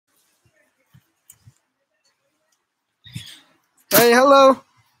Hey, hello.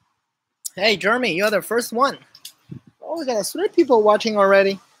 Hey, Jeremy, you're the first one. Oh, we got 3 people watching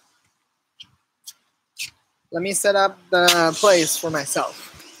already. Let me set up the place for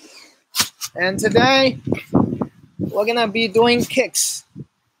myself. And today, we're gonna be doing kicks.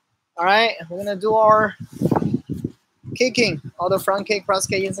 All right, we're gonna do our kicking. All the front kick, cross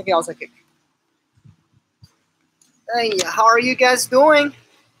kick, inside kick, outside kick. Hey, how are you guys doing?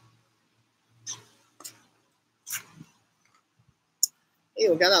 Hey,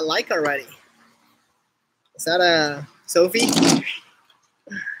 we got a like already. Is that a Sophie?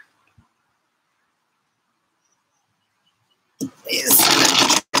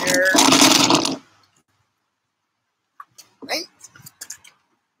 Yes. There. Right.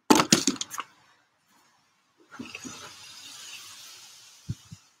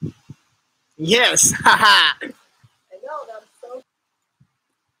 Yes. Haha. I know that's so.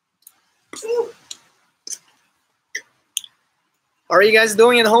 Woo. How are you guys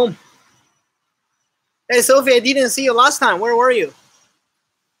doing at home? Hey, Sophie, I didn't see you last time. Where were you?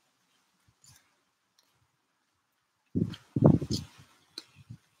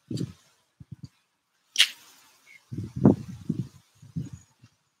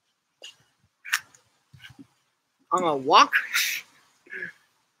 On a walk?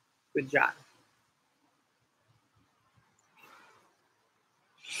 Good job.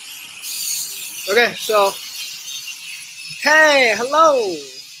 Okay, so, hey, hello.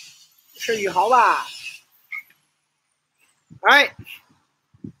 是宇豪吧? All right.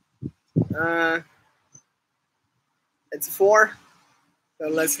 It's 4, so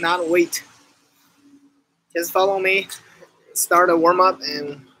let's not wait. Just follow me. Start a warm up,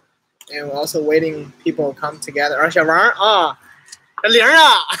 and we're also waiting people come together. 啊，小王啊，玲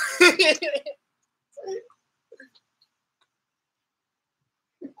啊。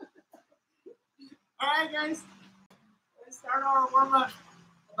All right, guys. Let's start our warm up.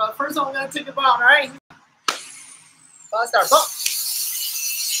 But first, I'm gonna take a bow. All right. Let's start. Go.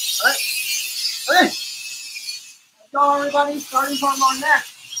 All right. Okay. Let's go, everybody. Starting from our neck.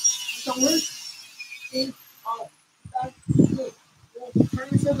 So loose. In, out. Back. Two.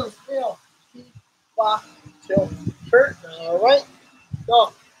 Turning circles. Feel. Keep. Back. Chill. Turn. All right.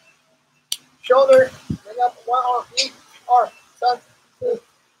 Go. Shoulder. Bring up one arm. In. Arm. Sun. Two.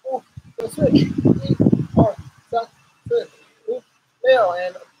 Move. Go switch. In. Arm. Sun. Two. Move. Middle.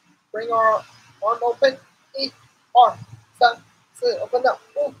 And bring our arm open. In. Arm. Sun. Two. Open up.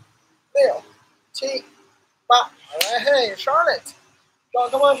 Move. Middle. Chi. Back. All right. Hey, Charlotte.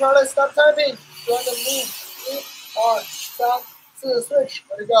 Come on, Charlotte. Stop typing. Join the move. In. Arm. Sun. Two. Switch.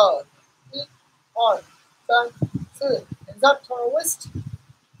 Let it go. In. Arm. Sun. Two. Hands up. Turn wrist.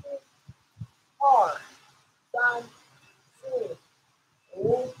 Arm. Sun. Two.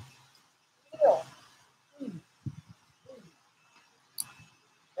 Move. Middle.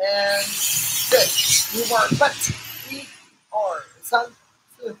 And good. Move our butt. In. Arm. Sun.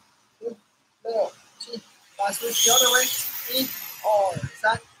 Two. Move. Middle. Chi. Back. Switch the other way. In. Arm.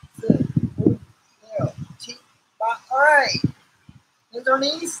 Sun. Two. Move. Middle. Chi. Back. All right. Hands on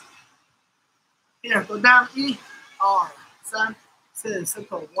knees. Here, go down. In. Arm. Sun. Two.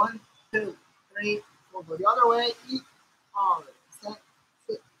 Circle. 1, 2, 3, 4. Go the other way. In. Arm. Sun.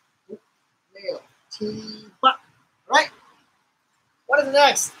 Two. Move. Middle. Chi. Back. All right. What is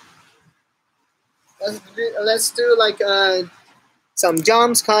next? Let's do like some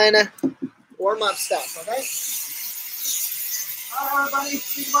jumps, kind of warm up stuff. Okay. All right, everybody,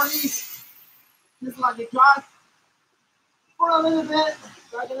 keep our knees. Just like a jog for a little bit,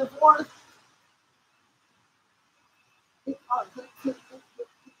 back and forth.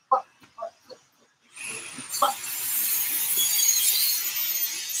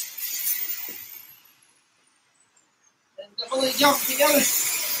 And definitely jump together.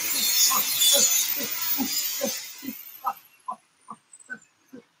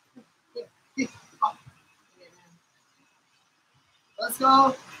 Let's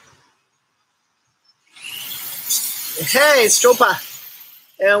go. Hey, it's Chopa.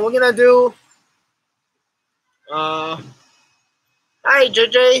 And we're gonna do hi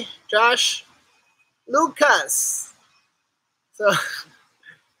JJ, Josh, Lucas. So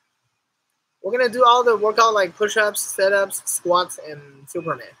we're gonna do all the workout like push-ups, sit-ups, squats, and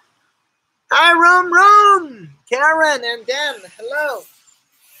Superman. Hi, Room, Karen and Dan. Hello.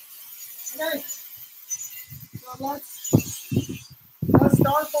 Okay. So let's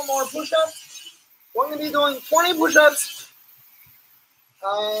start from our push-ups. We're gonna be doing 20 push-ups,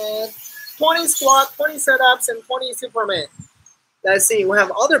 20 squat, 20 sit-ups, and 20 Superman. Let's see. We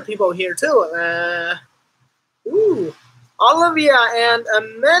have other people here too. Olivia and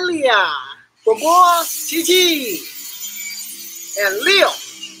Amelia. Bobo, Chichi. And Leo.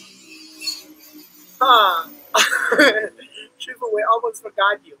 Shifu, we almost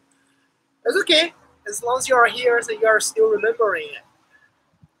forgot you. That's okay. As long as you are here, so you are still remembering it.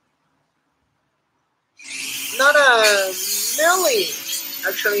 Not a million,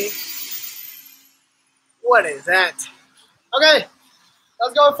 actually. What is that? Okay,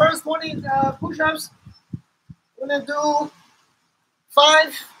 let's go. First 20 push-ups. We're gonna do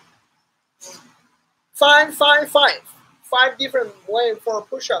 5 different ways for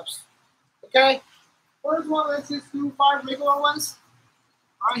push-ups. Okay. First one, let's just do 5 regular ones.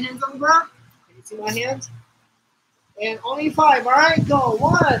 All right, hands on the ground. Can you see my hands? And only 5. All right, go.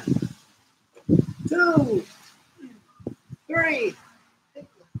 1, 2, 3,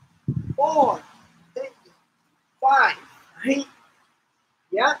 4, 5. Right?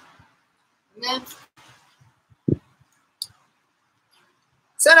 Yeah. And then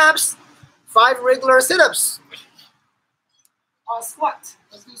sit-ups. 5 regular sit-ups. Squat.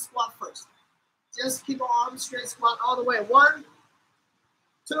 Let's do squat first. Just keep our arms straight. Squat all the way. 1,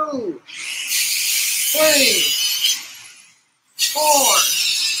 2, 3, 4,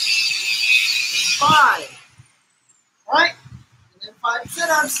 5. All right. And then 5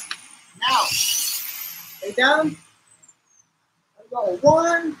 sit-ups. Now, lay down. Let's go.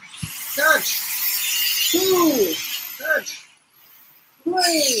 1, touch. 2, touch.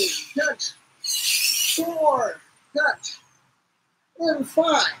 3, touch. 4, touch. And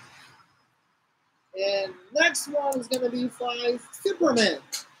 5. And next one is going to be 5 Superman.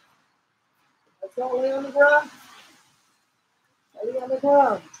 Let's go. Lay on the ground. Lay on the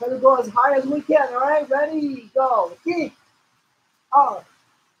ground. Try to go as high as we can. All right. Ready? Go. Kick. Up.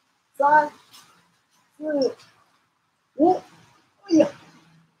 Side. 2. Woo. Yeah.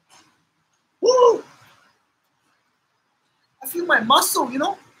 Woo. I feel my muscle, you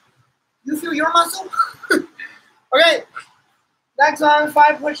know? You feel your muscle? Okay. Next one,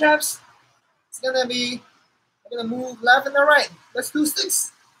 5 push-ups. It's gonna be, we're gonna move left and the right. Let's do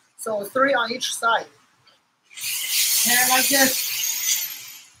 6. So 3 on each side. And like this.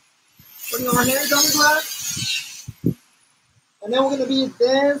 Putting our hands on the ground. And then we're gonna be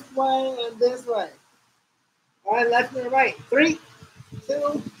this way and this way. All right, left and right. 3,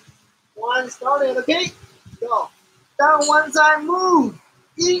 2, 1, start it, okay? Go. Down one side, move.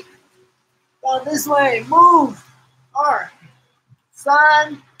 Eat. Down this way, move. 2,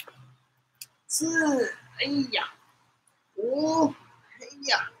 3, 4, 哎呀，5，哎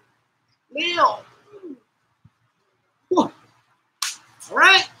呀，6。Whoa. All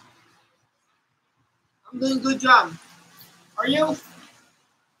right. I'm doing a good job. Are you?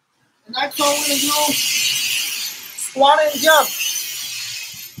 The next one we're gonna do squat and jump.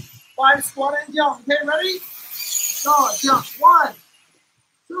 5 squat and jump. Okay, ready? Go, jump. 1,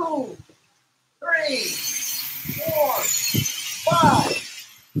 2, 3, 4, 5.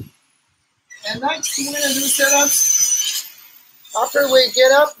 And next, we're gonna do sit-ups. After we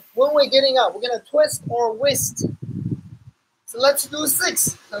get up, when we're getting up, we're gonna twist our wrist. So let's do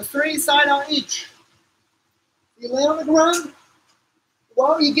 6. So 3 side on each. You lay on the ground.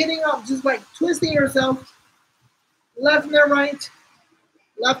 While you're getting up, just like twisting yourself, left and right,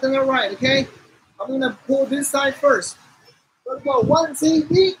 left and right. Okay. I'm gonna pull this side first. Let's go. 1, 2,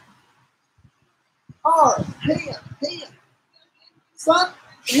 3. R. Hand. Sun.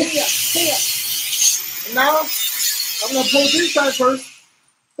 Hand. And now I'm gonna pull this side first.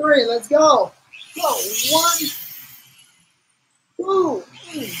 3. Let's go. Go. 1, 2,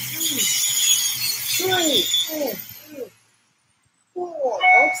 3, 4.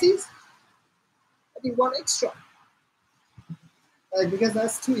 Oopsies. I did 1 extra. Because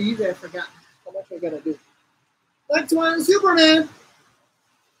that's too easy, I forgot how much I gotta do. Next one, Superman.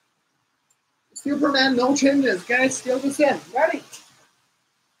 Superman, no changes, guys. Still the same. Ready?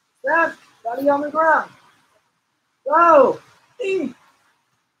 Step. Body on the ground. Go. E.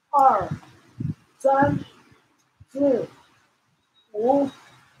 R. 3, 2, 1.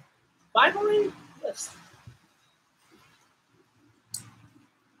 Finally, yes.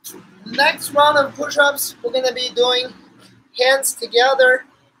 Next round of push-ups, we're gonna be doing hands together,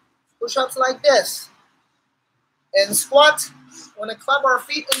 push-ups like this. And squat, we're gonna clap our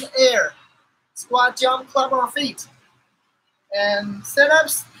feet in the air. Squat, jump, clap our feet. And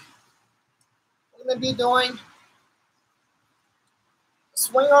sit-ups, we're gonna be doing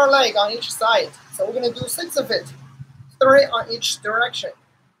swing our leg on each side. So we're gonna do 6 of it, 3 on each direction.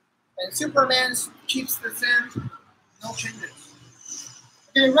 And Superman keeps the same, no changes.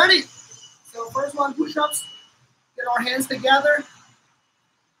 Okay, ready? So first one, push-ups. Get our hands together.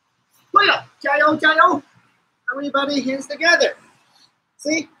 加油, 加油. Everybody, hands together.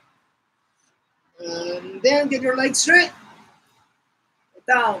 See? And then get your legs straight.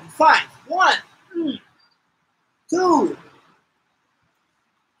 Down. 5. 1, 2,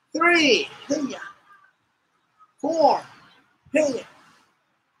 3. 4.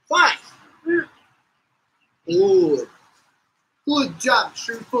 5. Good. Good job,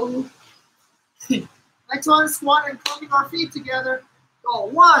 师傅. Next one, squat and clumping our feet together. Go.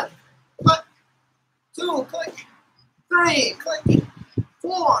 1, click. 2, click. 3, click.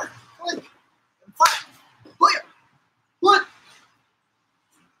 4, click. And 5. Clear. Good.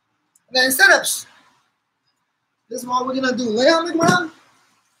 And then sit-ups. This is what we're gonna do. Lay on the ground.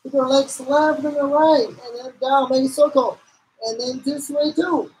 Put your legs left and right, and then down, make a circle, and then this way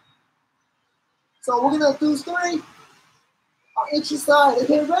too. So we're gonna do 3 on each side.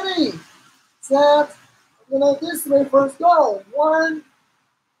 Okay, ready, set. I'm gonna this way first. Go. 1,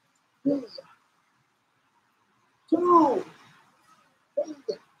 2, 3,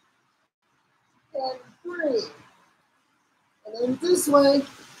 and 3, and then this way.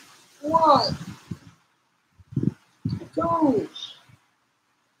 1, 2,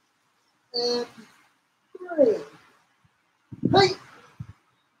 and 3. Hey.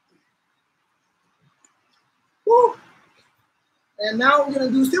 Woo. And now we're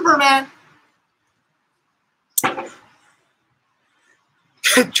gonna do Superman.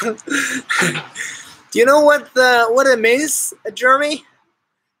 Do you know what it means, Jeremy?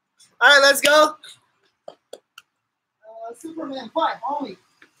 All right, let's go. Superman 5 only.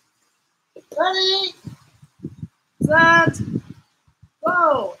 Ready, set,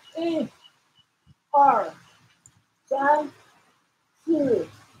 go. 1, 2, 3,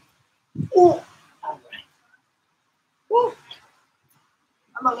 4. All right. Woo.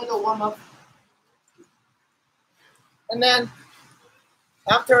 I'm a little warm up. And then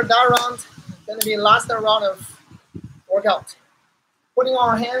after that round, it's gonna be last round of workout. Putting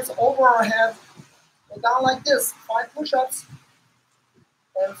our hands over our head and down like this. 5 push-ups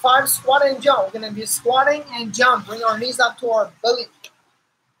and 5 squat and jump. We're gonna be squatting and jump. Bring our knees up to our belly,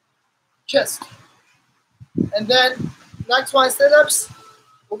 chest. And then next one, sit-ups.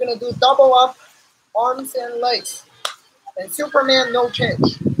 We're gonna do double up, arms and legs. And Superman, no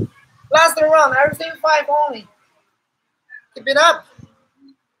change. Last round, everything 5 only. Keep it up.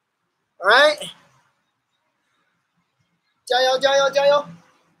 All right. 加油，加油，加油！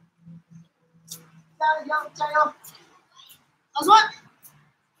加油，加油！ Last one.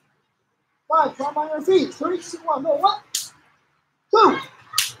 5, jump on your feet. 3, 2, 1, go. 1, 2,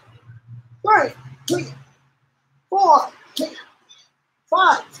 3, 4,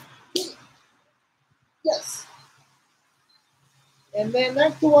 5. Yes. And then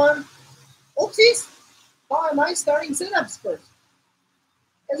next one. Oopsies. How am I starting sit-ups first?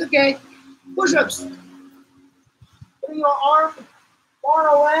 It's okay. Push-ups. Bring your arm far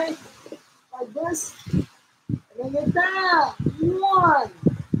away like this. And then get down. 1,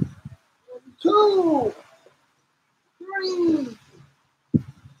 2, 3,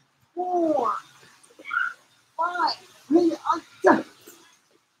 4, 5.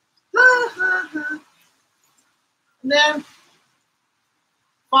 And then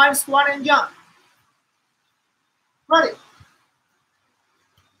 5 squat and jump. Ready.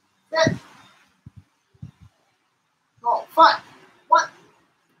 Set. Go. 5. 1,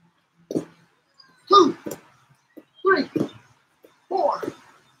 2, 3, 4.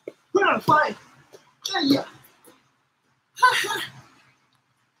 Put on 5. There you go.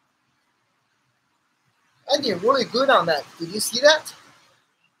 I did really good on that. Did you see that?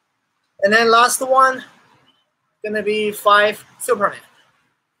 And then last one, gonna be 5 Superman.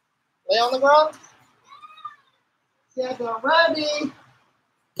 Lay on the ground. Get ready.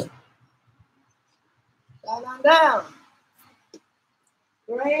 Down, down.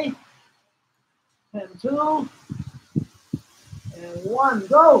 3, and 2, and 1.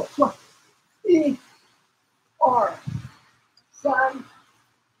 Go. 3, 4, 5,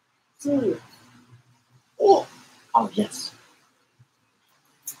 2. Oh, yes.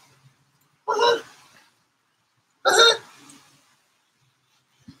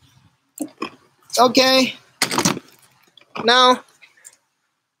 Okay. Now,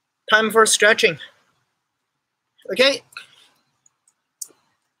 time for stretching. Okay.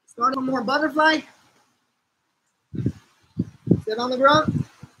 Start one more butterfly. Sit on the ground.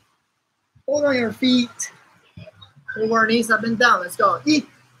 Hold on your feet. Move our knees up and down. Let's go. 1, 2,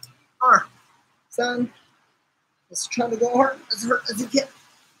 3. Let's try to go hard as you can.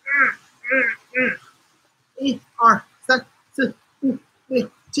 1, 2, 3, 4, 5, 6, 7,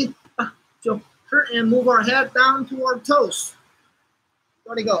 8, 9, 10. And move our head down to our toes.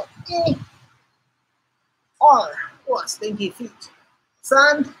 Ready, go. 1, 2, oh, stinky feet.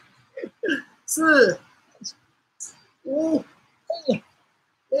 3, 4, 5,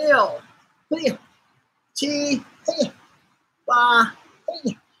 6、嘿、7、嘿、8、嘿、9、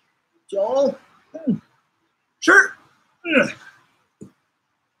10。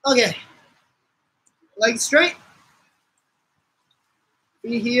Okay. Legs straight.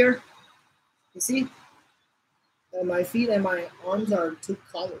 Feet here. You see? And my feet and my arms are two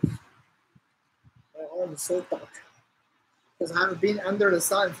colors. My arm is so dark. Because I haven't been under the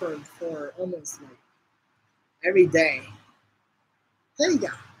sun for almost like every day. There you go.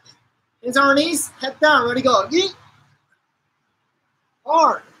 Hands on our knees, head down, ready to go. Yeet.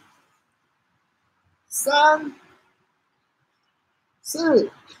 Hard.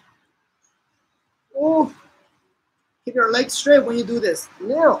 3、4、5. Keep your legs straight when you do this.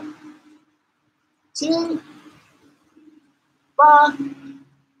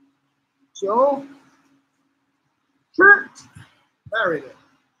 6、7、8、9、10. Very good.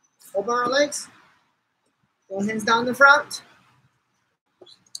 Open our legs. Go hands down the front.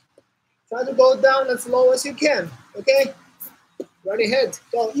 Try to go down as low as you can. Okay? Ready, head.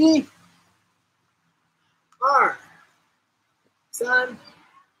 Go.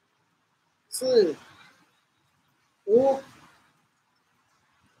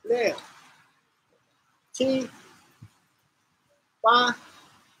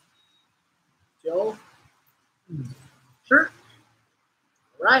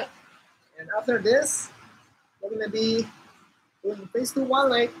 Right. And after this, we're going to be doing face to one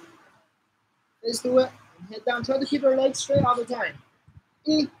leg. Face to it. And head down. Try to keep your legs straight all the time.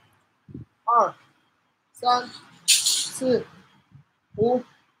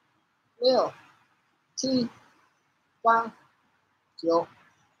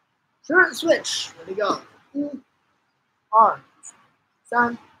 Switch. Ready, go.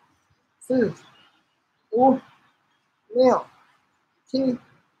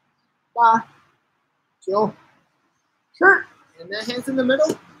 And then hands in the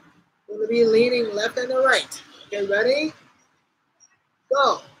middle. We're going to be leaning left and the right. Okay, ready?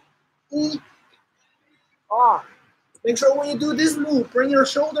 Go. 1、2. Make sure when you do this move, bring your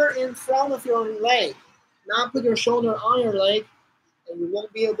shoulder in front of your leg. Not put your shoulder on your leg, and you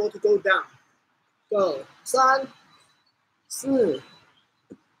won't be able to go down. Go.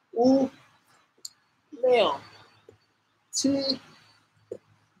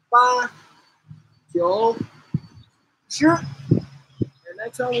 And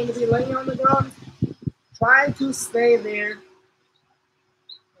next one, we're going to be laying on the ground. Try to stay there and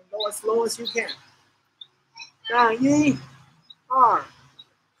go as slow as you can. Now,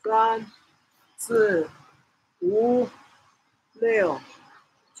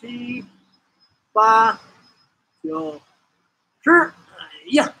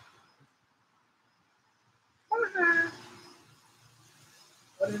 Yeah.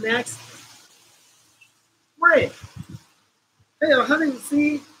 What is next? Great. Hey, I haven't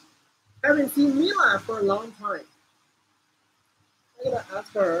seen Mila for a long time. I'm gonna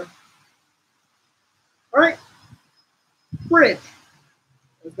ask her. All right. Great.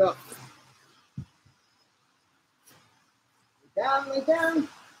 Let's go. Lay down.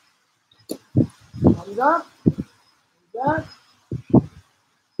 Thumbs up. Thumbs up.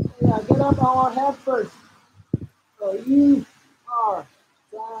 Yeah, get up on our head first. So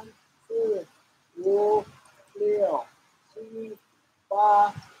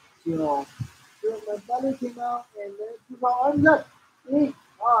 1、2、3、4、5、6、7、8、9. Feel my belly came out and then keep our arms up.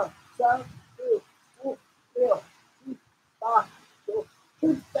 1、2、3、4、5、6、7、8、9.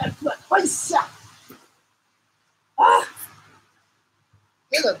 Keep that foot. 快下！Ah!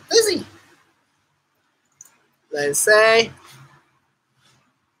 Get a dizzy. Let's say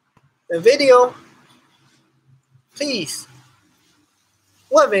the video. Please.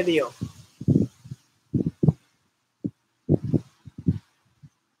 What video?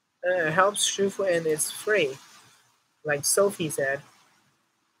 It helps Shifu and it's free. Like Sophie said.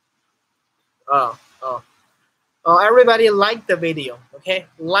 Oh, everybody like the video, okay?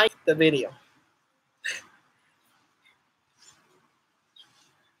 Like the video.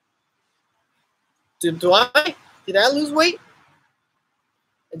 Did I lose weight?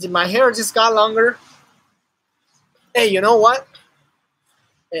 Did my hair just got longer? Hey, you know what?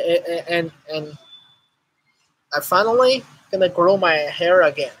 And I finally gonna grow my hair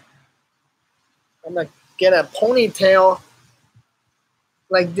again. I'm gonna get a ponytail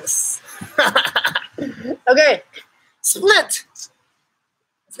like this. Okay, split.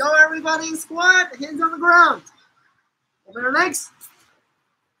 Let's go, everybody. Squat, hands on the ground. Open your legs.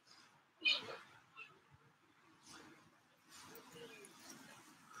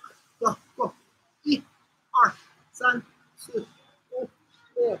 Go.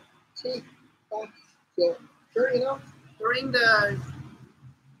 1、2、3、4、5、6、7、8、9。10. You know, during the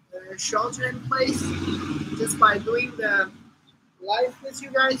shelter in place just by doing the live with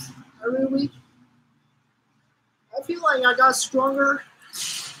you guys every week. I feel like I got stronger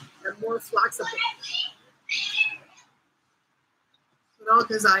and more flexible. You know,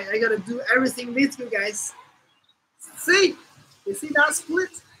 because I gotta do everything with you guys. See? You see that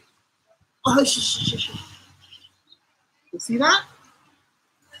split? Oh, you see that?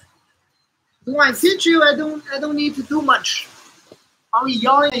 When I teach you, I don't need to do much. I'm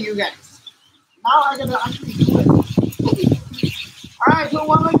yelling at you guys. Now I gotta actually do it. Alright, put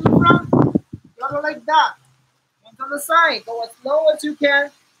one leg in front, the other leg down. And to the side, go as low as you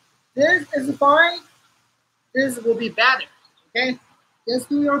can. This is fine. This will be better. Okay? Just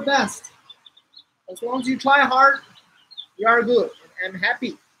do your best. As long as you try hard, you are good. And I'm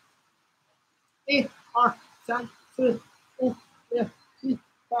happy. 1, 2, 3, 4, 5, 6,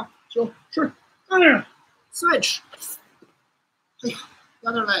 7, 8, 9. Switch. The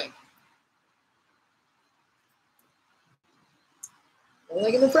other leg. One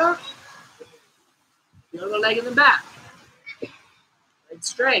leg in the front. The other leg in the back. Leg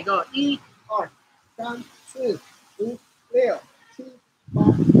straight. Go. 1, 2, 3, 4, 5, 6, 7, 8, 9.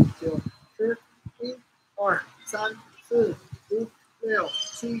 1, 2, 3, 4, 5, 6, 7, 8, 9.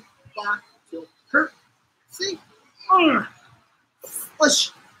 See?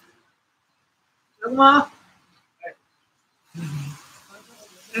 Push.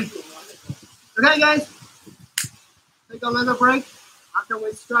 Okay, guys. Take a little break. After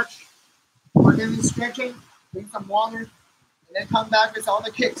we stretch, we're going to be stretching, drink some water, and then come back with all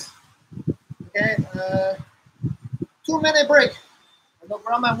the kicks. Okay, 2-minute break. I'll go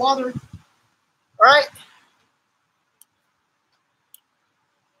grab my water. All right.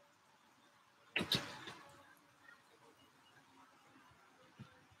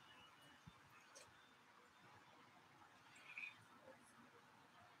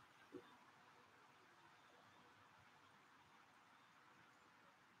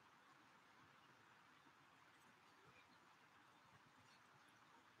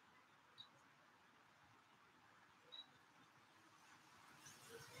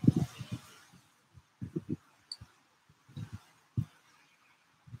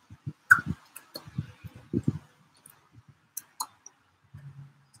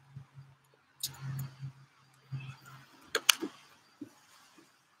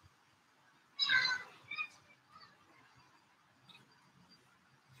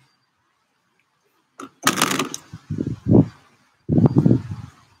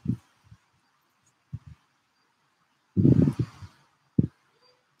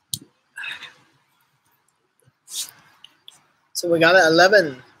 So we got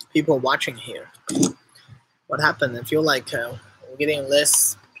 11 people watching here. What happened? I feel like we're getting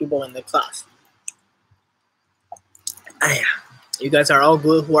less people in the class. You guys are all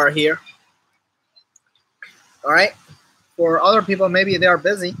good who are here. All right. For other people, maybe they are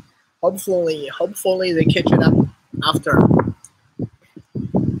busy. Hopefully they catch it up after.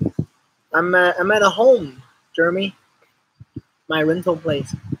 I'm at a home, Jeremy. My rental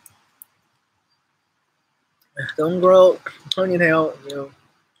place. Don't grow ponytail, you know,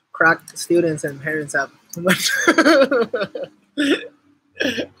 crack students and parents up too much.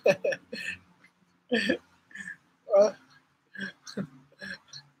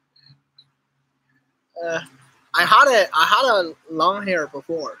 I had a long hair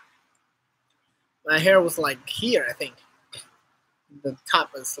before. My hair was like here, I think. The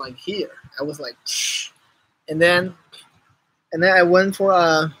top was like here. I was like, and then I went for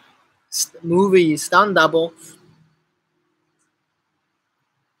a movie stunt double,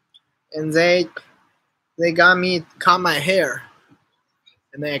 and they got me cut my hair,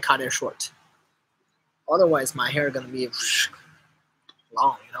 and then I cut it short. Otherwise, my hair gonna be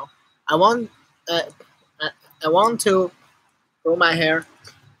long, you know. I want to grow my hair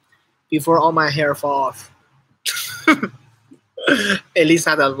before all my hair fall off. At least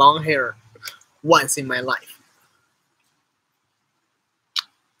I had a long hair once in my life.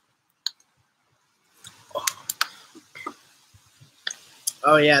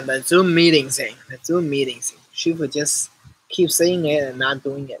 Oh yeah, the Zoom meeting thing. She would just keep saying it and not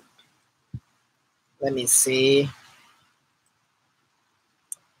doing it. Let me see.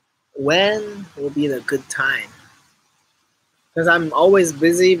 When will be the good time? Because I'm always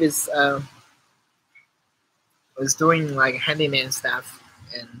busy with doing like handyman stuff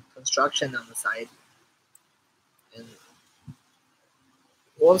and construction on the side. And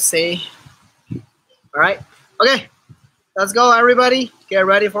we'll see. All right. Okay. Let's go, everybody. Get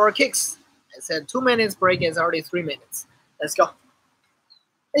ready for our kicks. I said 2 minutes break. It's already 3 minutes. Let's go.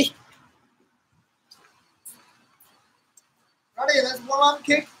 Hey. Ready? Let's warm up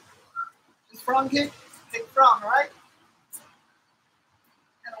kick. front kick, kick front, right?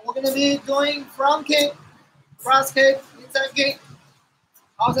 And we're gonna be doing front kick, cross kick, inside kick,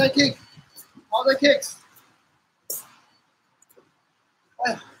 outside kick, outside kicks.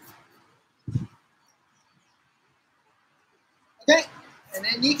 Okay, and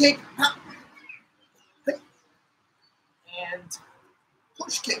then knee kick, and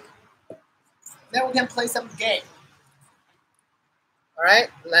push kick. Then we can play some game. All right,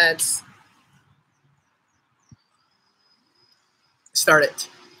 let's start it.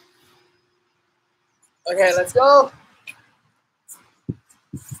 Okay, let's go.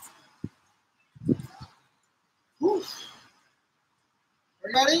 Woo.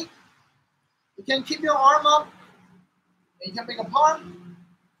 Ready? You can keep your arm up. You can make a palm,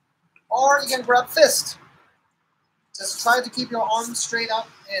 or you can grab fist. Just try to keep your arms straight up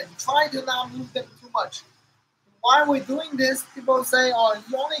and try to not move them too much. While we're doing this, people say, "Oh,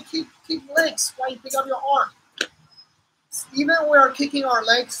 you only kick legs. Why you pick up your arm?" Even we are kicking our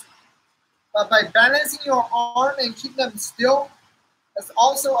legs, but by balancing your arm and keep them still, it's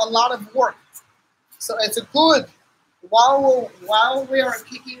also a lot of work. So it's a good while we are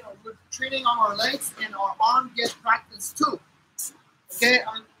kicking, we're training on our legs and our arm gets practice too. Okay,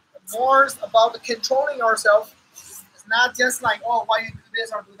 more about controlling ourselves. It's not just like, oh, why you do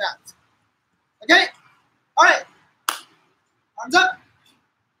this or do that. Okay, all right, arms up,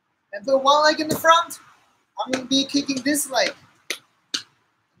 and put one leg in the front. I'm gonna be kicking this leg,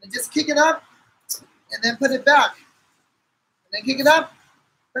 and just kick it up, and then put it back, and then kick it up,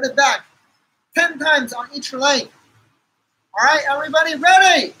 put it back, 10 times on each leg. All right, everybody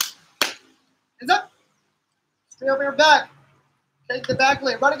ready? Hands up. Straight over your back. Take the back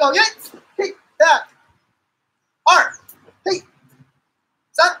leg. Ready, go. Yes. Kick, back. Arm. Hey.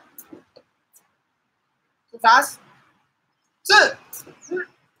 Set. Too fast. Sit.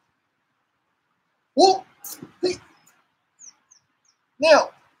 Whoa. Hey.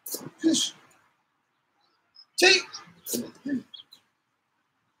 Nail. Push. Cheek.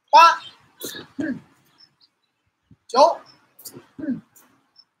 Ba. Joe.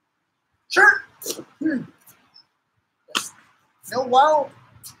 Sure. Yes. You know, while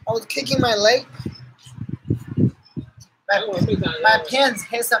I was kicking my leg, my pants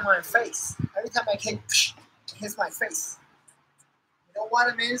hits on my face. Every time I kick, it hits my face. You know what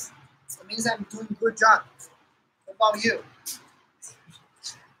it means? It means I'm doing a good job. What about you?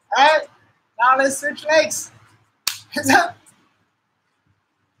 All right, now let's switch legs. Hands up.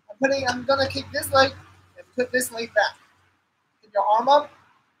 I'm gonna kick this leg and put this leg back. Get your arm up,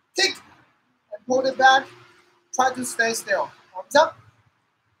 kick, and pull it back. Try to stay still. Arms up.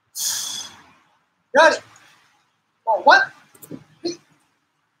 Ready. Go. 1,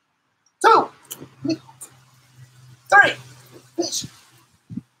 2, 3, push.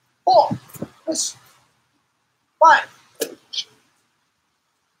 4, push. 5,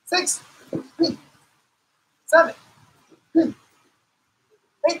 6, 7,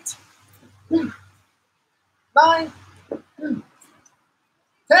 8, 9,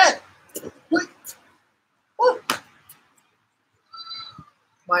 10.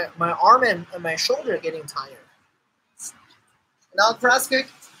 My arm and my shoulder are getting tired. Now cross kick.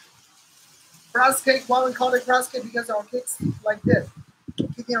 Cross kick, why we call it cross kick? Because our kicks like this.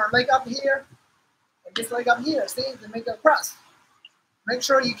 Kicking our leg up here and this leg up here. See, to make a cross. Make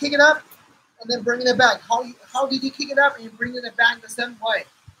sure you kick it up and then bring it back. How did you kick it up and you bring it back the same way?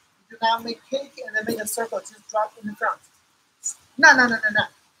 You do not make kick and then make a circle, just drop in the front. No. All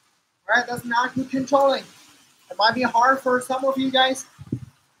right, that's not good controlling. It might be hard for some of you guys,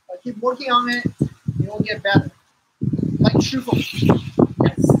 but keep working on it. You will get better. Like shuffle.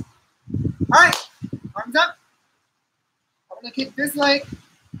 Yes. All right, arms up. I'm gonna kick this leg,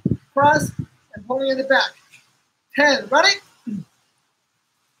 cross, and pulling in the back. 10. Ready?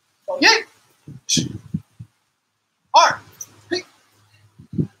 Go. Yay. Arm. Pick.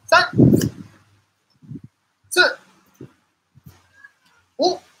 Set. Sit.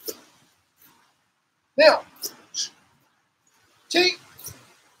 Woo. Nail. Chi.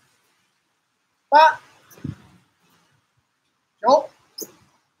 Ba. Go.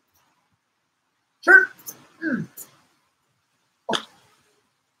 Sure.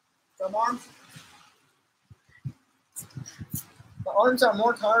 Some arms. The arms are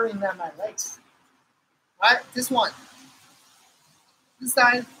more tiring than my legs. All right, this one. This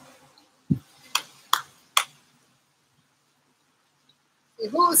side.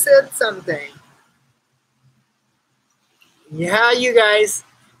 Who said something? Yeah, you guys,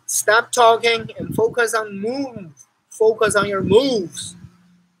 stop talking and focus on moves. Focus on your moves.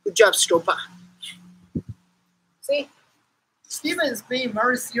 Good job, Stropa. See, Steven is being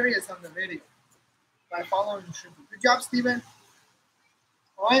very serious on the video. by following Triple. Good job, Steven.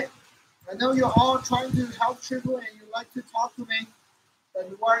 All right. I know you're all trying to help Triple and you like to talk to me, but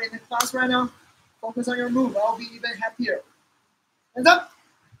you are in the class right now. Focus on your move. I'll be even happier. Hands up.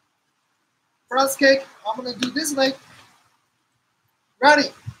 Cross kick. I'm gonna do this leg.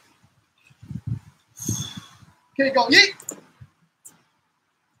 Ready. Okay, go.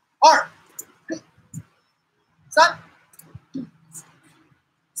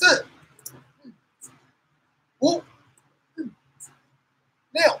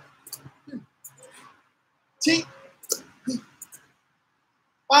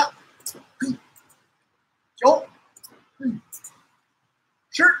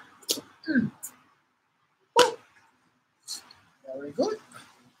 good.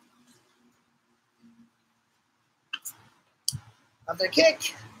 After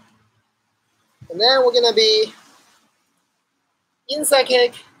kick, and then we're gonna be inside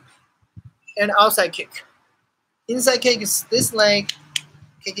kick and outside kick. Inside kick is this leg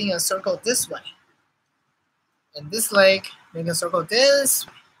kicking a circle this way, and this leg making a circle this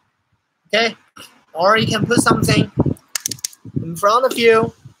way. Okay, or you can put something in front of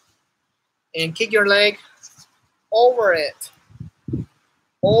you and kick your leg over it.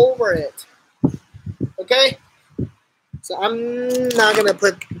 Okay, so I'm not gonna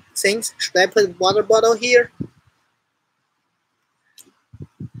put things. Should I put water bottle here?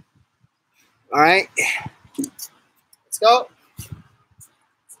 All right, let's go.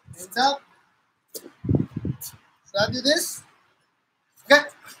 Hands up. Should I do this? Okay.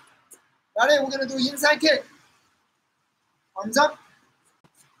 Ready? We're gonna do inside kick. Arms up.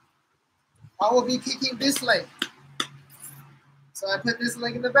 I will be kicking this leg. So I put this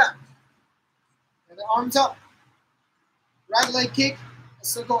leg in the back. And the arms up. Right leg kick.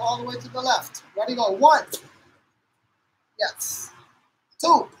 Circle all the way to the left. Ready, go. 1. Yes.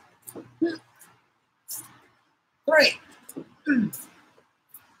 2. 3.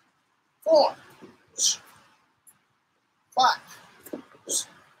 4. 5.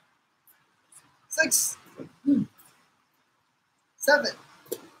 6. 7.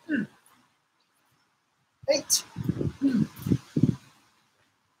 8.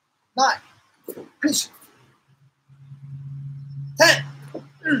 9. 10.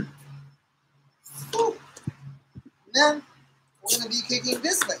 And then we're going to be kicking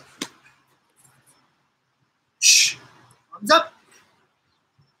this leg. Arms up.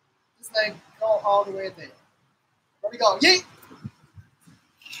 This leg go all the way there. Ready, go. 1. 2.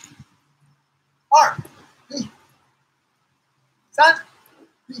 3. 4. 5.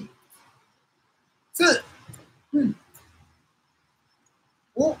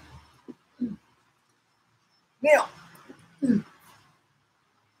 6. 7.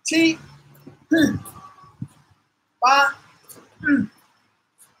 8.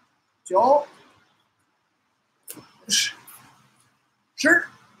 9. 10.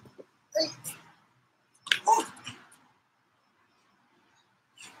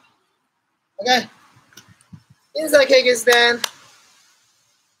 Okay. Inside kick is done.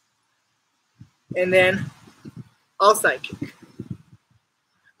 And then outside kick.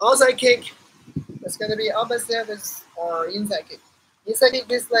 Outside kick is going to be opposite this or inside kick. Inside kick,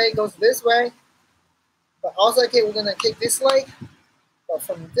 this leg goes this way. But outside kick, we're going to kick this leg. But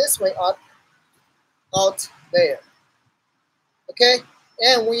from this way up, out there. Okay?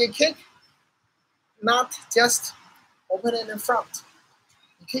 And when you kick, not just open it in front.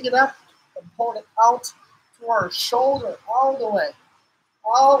 You kick it up and pull it out towards shoulder all the way.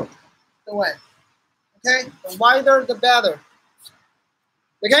 All the way. Okay? The wider, the better.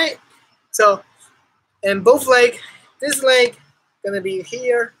 Okay? So, and both leg, this leg gonna be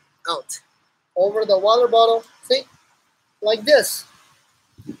here, out. Over the water bottle. See? Like this.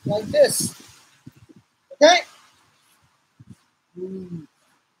 Like this. Okay?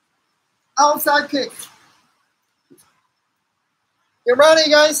 Outside kick. You ready,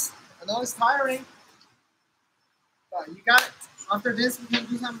 guys? I know it's tiring. But you got it. After this, we can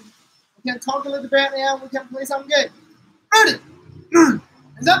do some, we can talk a little bit and we can play some game. Ready?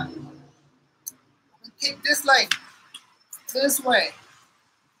 Hands up. Kick this leg this way.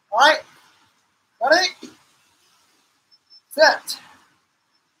 All right? Ready? Set.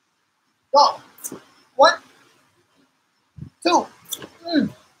 Go. 1, 2,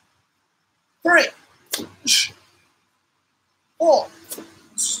 3, 4,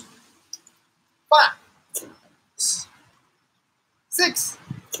 5, 6,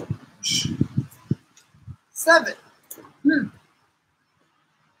 7,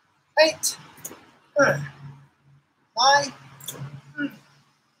 8, 9,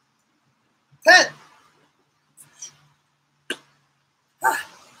 10.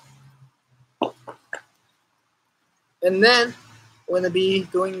 And then we're gonna be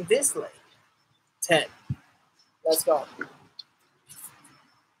doing this leg. 10. Let's go.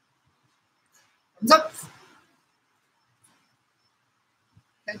 Thumbs up.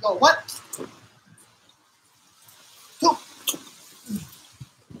 And go 1, 2,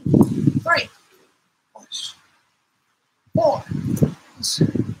 3, 4,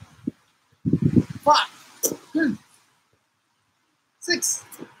 5, 6,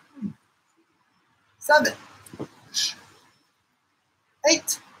 7,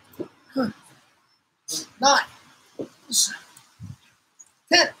 8, 9,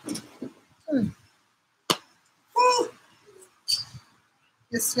 10. Woo.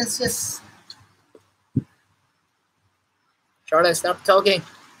 Yes, yes, yes. Charlotte, stop talking.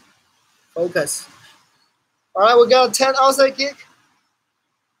 Focus. All right, we got a 10 outside kick.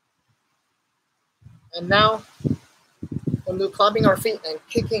 And now we'll do clapping our feet and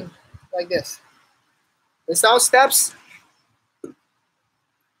kicking like this. Without steps.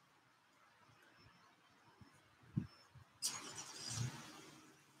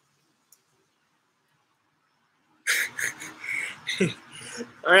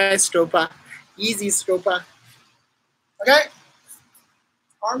 All right, Stropa. Easy, Stropa. Okay?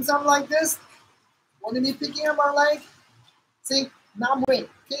 Arms up like this. We're going to be picking up our leg. See? Now wing.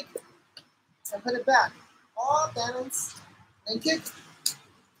 Kick. And put it back. All balance. And kick.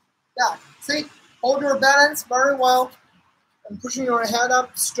 Back. See? Hold your balance very well. And pushing your head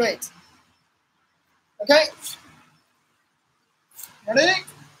up straight. Okay? Ready?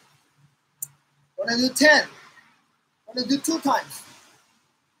 We're going to do 10. We're going to do 2 times.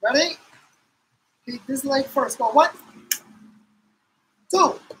 Ready? Kick this leg first. Go 1,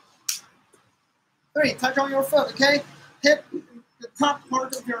 2, 3. Touch on your foot, okay? Hit the top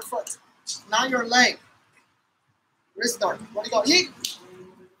part of your foot. Now your leg. Restart. Ready? Go. Yeet.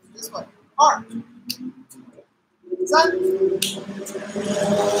 This way. Arm. Sun.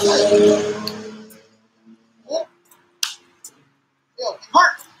 Yo.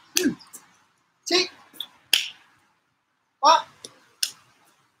 Heart. Cheek. Up.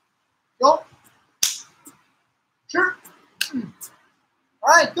 Go. Sure. All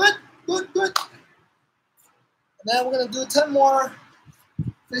right, good, good, good. And then we're going to do 10 more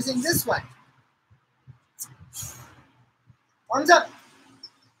facing this way. Arms up.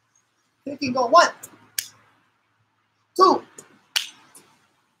 Kicking, go 1, 2,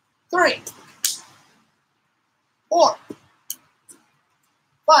 3, 4,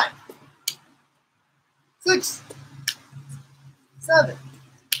 5, 6, 7,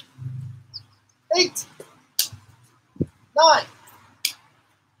 8, 9,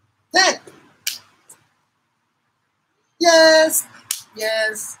 10. Yes,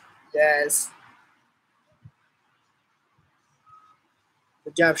 yes, yes.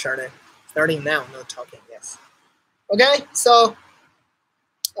 Good job, Charlotte. Starting now, no talking, yes. Okay, so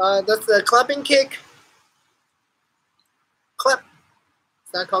that's the clapping kick. Clap.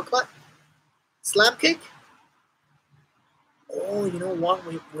 Is that called clap? Slap kick. Oh, you know what?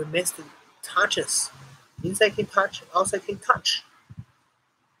 We missed the touches. Inside kick touch, outside kick touch.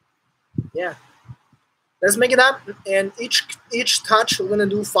 Yeah. Let's make it up. And each touch, we're gonna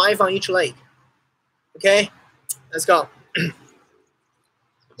do 5 on each leg. Okay? Let's go.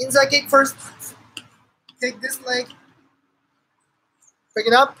 Inside kick first. Take this leg. Pick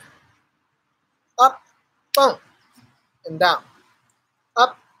it up. Up, boom. And down.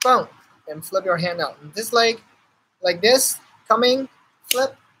 Up, boom. And flip your hand out. And this leg, like this, coming,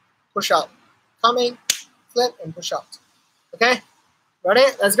 flip, push out. Coming, flip, and push out. Okay?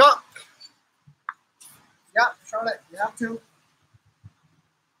 Ready? Let's go. Yeah, Charlotte, you have to.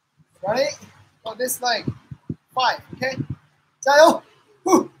 Ready? Go this leg. 5, okay? 加油!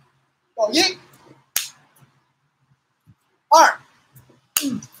 Go, 1, 2, 3, 4,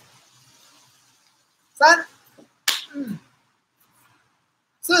 5.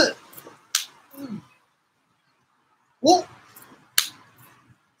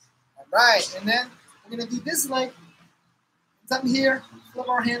 Alright, and then we're going to do this leg. Come here, flip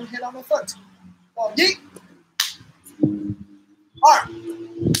our hand, hit on the foot. Go, 1, 2, 3, 4,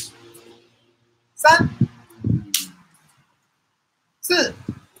 5.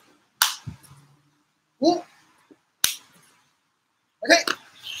 Okay.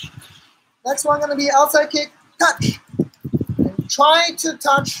 Next one gonna be outside kick, touch. And try to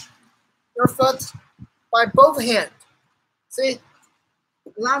touch your foot by both hands. See,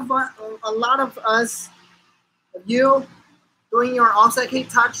 a lot of us, you doing your outside kick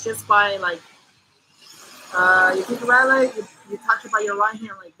touch just by like, you kick the right leg, you touch it by your right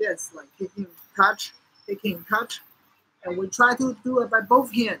hand like this, like kicking, touch, and we try to do it by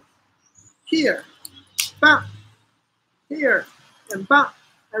both hands. Here, bam, here, and bump.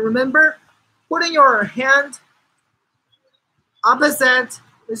 And remember, putting your hand opposite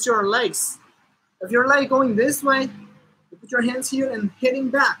with your legs. If your leg going this way, you put your hands here and hitting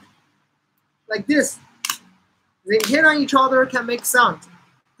back. Like this. They hit on each other can make sound.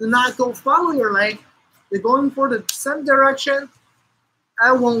 Do not go follow your leg. They're going for the same direction.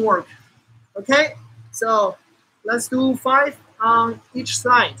 That won't work. Okay? So let's do 5 on each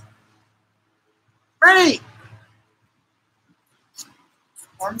side. Ready?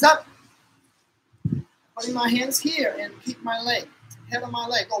 Arms up. Putting my hands here and keep my leg. Head on my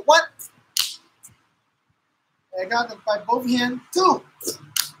leg. Go 1. I got it by both hands. 2.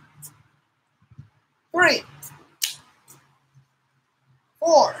 3.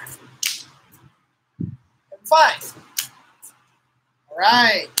 4. And 5. All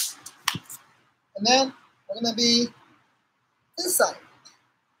right. And then we're going to be this side.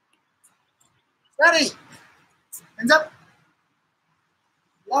 Ready. Hands up.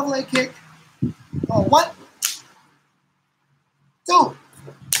 Left leg kick. Go 1. 2.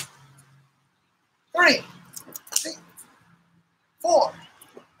 3. 4.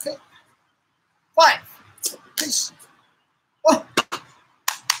 5. 6. Oh.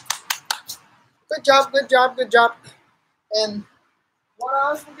 Good job, good job, good job. And what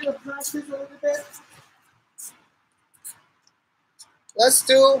else we're going to practice a little bit? Let's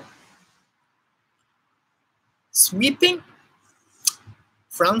do sweeping,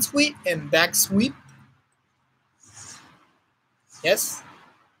 front sweep and back sweep. Yes?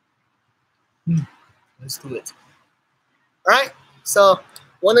 Let's do it. All right, so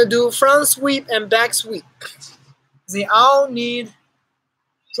want to do front sweep and back sweep. They all need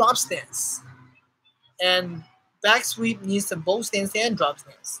drop stance. And back sweep needs the both stance and drop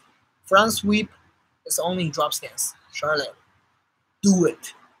stance. Front sweep is only drop stance. Charlotte, do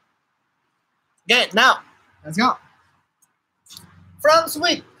it. Okay, now, let's go. Front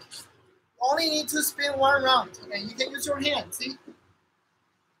sweep. Only need to spin 1 round. Okay, you can use your hand, see?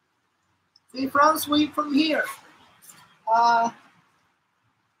 See, front sweep from here.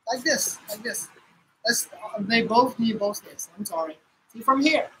 Like this, like this. They both need both stance. I'm sorry. See, from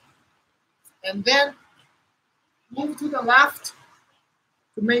here. And then move to the left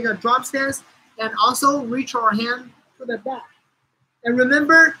to make a drop stance and also reach our hand to the back. And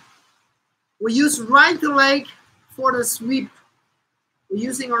remember, we use right leg for the sweep. We're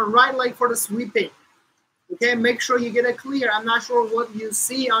using our right leg for the sweeping. Okay, make sure you get it clear. I'm not sure what you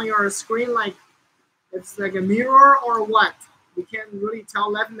see on your screen, like it's like a mirror or what. You can't really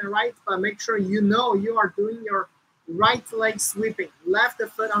tell left and right, but make sure you know you are doing your right leg sweeping, left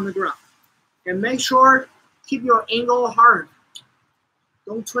foot on the ground. And make sure keep your angle hard.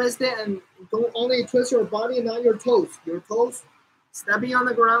 Don't twist it, and don't only twist your body and not your toes. Your toes stepping on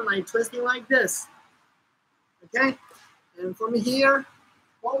the ground, like twisting like this. Okay? And from here,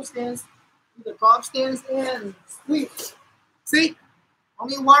 both stance, do the drop stance and sweep. See?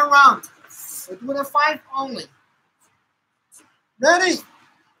 Only 1 round. We're doing a 5 only. Ready?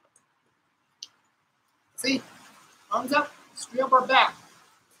 See? Arms up, straight up our back.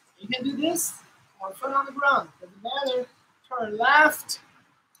 You can do this or foot on the ground. Doesn't matter. Turn left.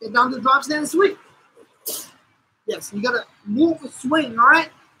 Get down to drop stance, sweep. Yes, you gotta move the swing, all right?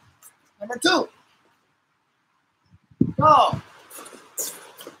 Number 2. Go.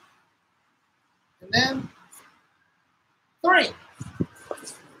 And then 3.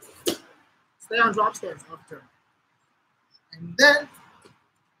 Stay on drop stance after. And then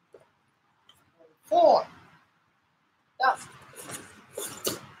 4. Up.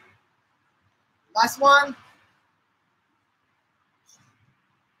 Last one.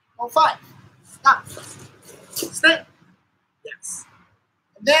 Or 5. Stop. Stay. Yes.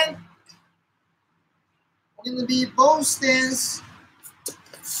 And then we're going to be both stance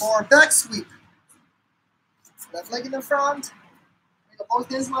for back sweep. Left leg in the front. Make a both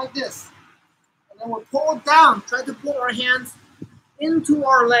stance like this. And then we'll pull it down. Try to pull our hands into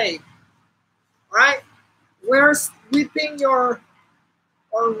our leg. All right? We're sweeping your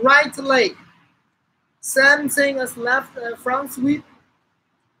right leg. Same thing as left front sweep.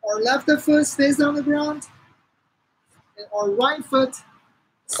 Our left foot stays on the ground. And our right foot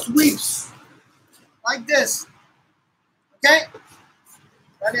sweeps. Like this. Okay?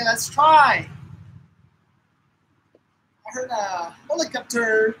 Ready? Let's try. I heard a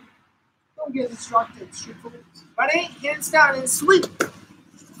helicopter. Don't get distracted. Ready? Hands down and sweep.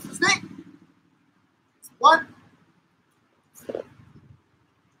 Snake. 1.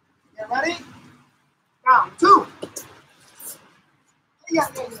 Get ready? Down. 2. Yeah.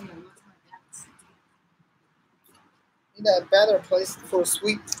 Need a better place for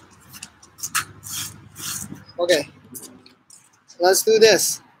sweep. Okay. Let's do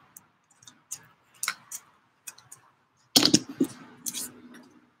this. I'm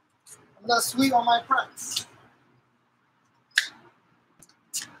not sweet on my press.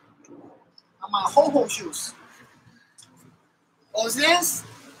 On my ho-ho shoes. What's this?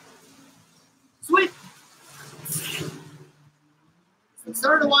 Sweet. The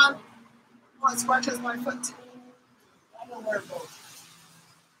third one. Oh, it scratches my foot. I don't wear both.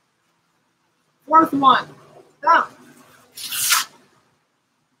 Fourth one. Down.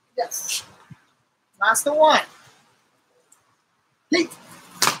 Yes. Last one. Kick.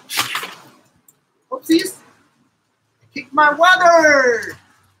 Oopsies. Kick my weather.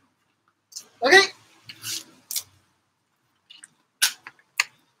 Okay.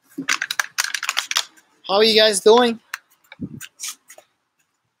 How are you guys doing?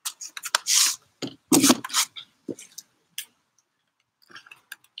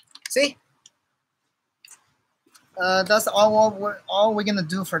 See? That's all we're gonna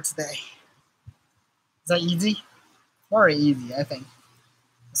do for today. Is that easy? Very easy, I think.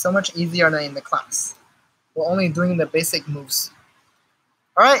 So much easier than in the class. We're only doing the basic moves.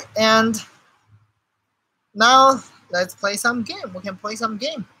 All right, and now let's play some game. We can play some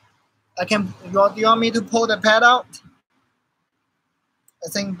game. Do you want me to pull the pad out? I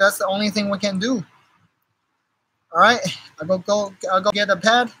think that's the only thing we can do. All right, I'll go get the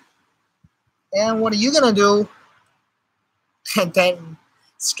pad. And what are you gonna do? And then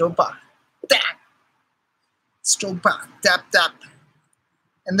stropa, tap, stropa, tap, tap,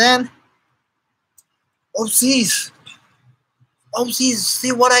 and then oopsies.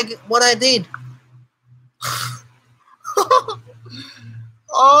 See what I did.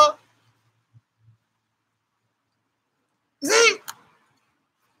 See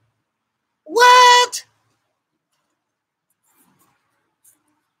what?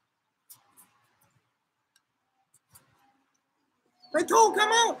 My toe come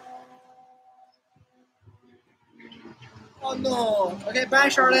out. Oh no. Okay, bye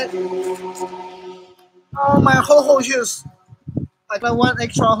Charlotte. Oh, my ho-ho shoes. I got one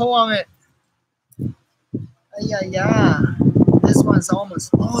extra hole on it. Yeah. This one's almost.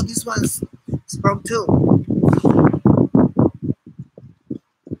 Oh, this one's broke too.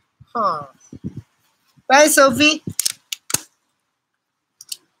 Huh. Bye, Sophie.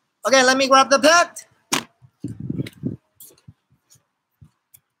 Okay, let me grab the pad.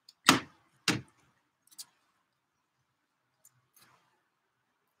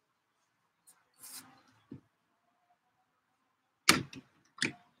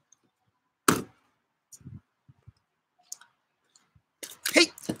 Hey.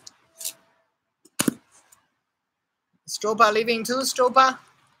 Stropa leaving too, Stropa.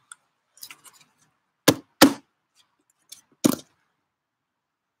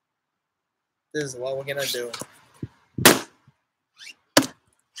 This is what we're gonna do. I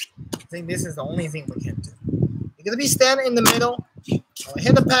think this is the only thing we can do. You're gonna be standing in the middle. I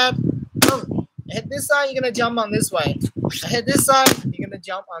hit the pad. Boom. I hit this side, you're gonna jump on this way. I hit this side, you're gonna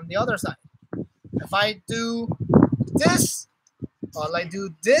jump on the other side. If I do this, or like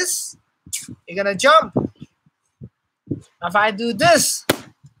do this, you're gonna jump. If I do this,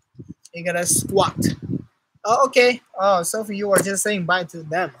 you're gonna squat. Oh, okay. Oh, Sophie, you were just saying bye to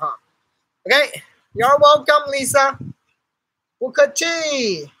them, huh? Okay. You're welcome, Lisa.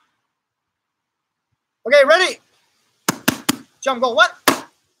 Bukachi. Okay, ready? Jump, go. 1,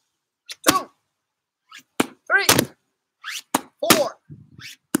 2, 3, 4,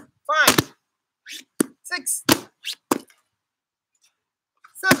 5, 6,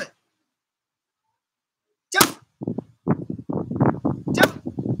 7. Jump. Jump.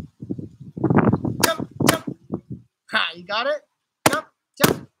 Jump. Jump. Ha, you got it? Jump.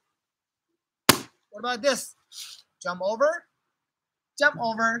 Jump. What about this? Jump over. Jump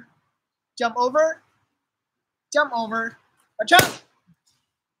over. Jump over. Jump over. Watch out.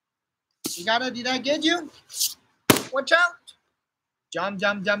 You got it? Did I get you? Watch out. Jump,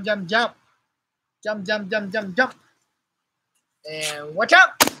 jump, jump, jump, jump. Jump, jump, jump, jump, jump. And watch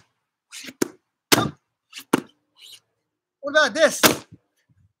out. Jump. What about this?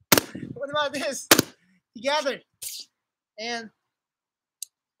 What about this? Together. And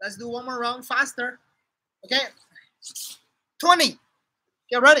let's do one more round faster. Okay. 20.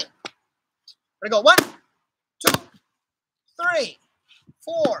 Get ready. Ready, go. 1, 2, 3,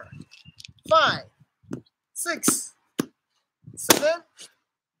 4, 5, 6, 7,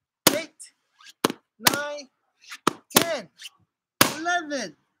 8, 9, 10,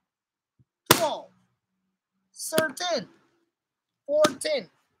 11, 12, 13, 14,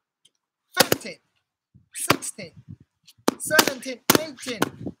 15, 16, 17, 18,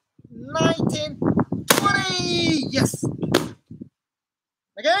 19, 20. Yes.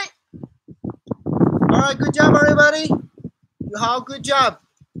 Okay. All right. Good job, everybody. You have a good job.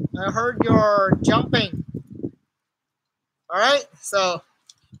 I heard you're jumping. All right. So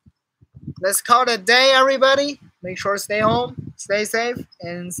let's call it a day, everybody. Make sure to stay home, stay safe,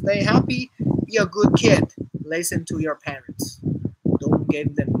 and stay happy. Be a good kid. Listen to your parents. Don't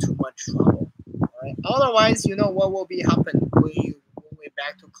give them too much trouble. All right. Otherwise, you know what will be happen when we're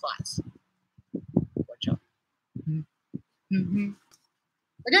back to class. Watch out. Mm-hmm.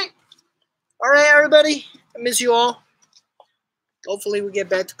 Okay. All right, everybody. I miss you all. Hopefully, we get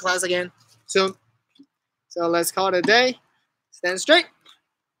back to class again soon. So let's call it a day. Stand straight.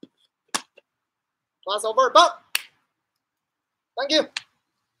 Class over. Bob. Thank you.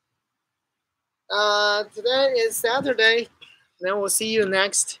 Today is Saturday. Then we'll see you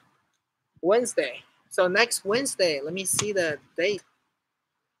next Wednesday. So next Wednesday, let me see the date.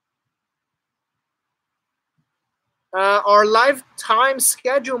 Our lifetime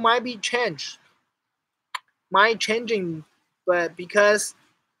schedule might be changed. Might changing, but because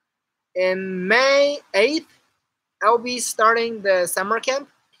in May 8th, I'll be starting the summer camp.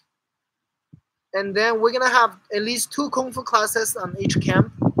 And then we're gonna have at least 2 Kung Fu classes on each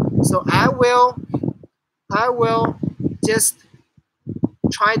camp. So I will just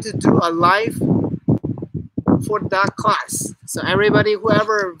try to do a live for that class. So everybody,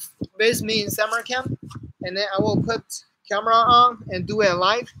 whoever visits me in summer camp, and then I will put camera on and do it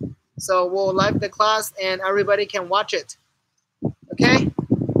live. So we'll live the class and everybody can watch it. Okay,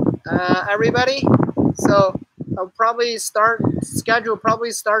 everybody. So I'll probably start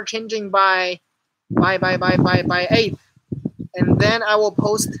changing by 8th, and then I will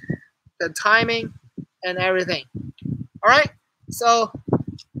post the timing and everything. All right. So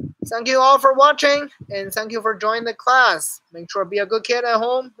thank you all for watching, and thank you for joining the class. Make sure to be a good kid at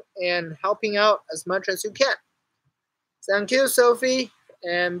home and helping out as much as you can. Thank you, Sophie,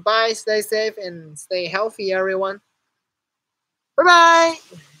 and bye. Stay safe and stay healthy, everyone. Bye-bye.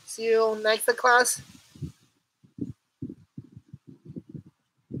 See you next class.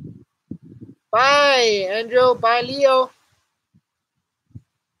 Bye, Andrew. Bye, Leo.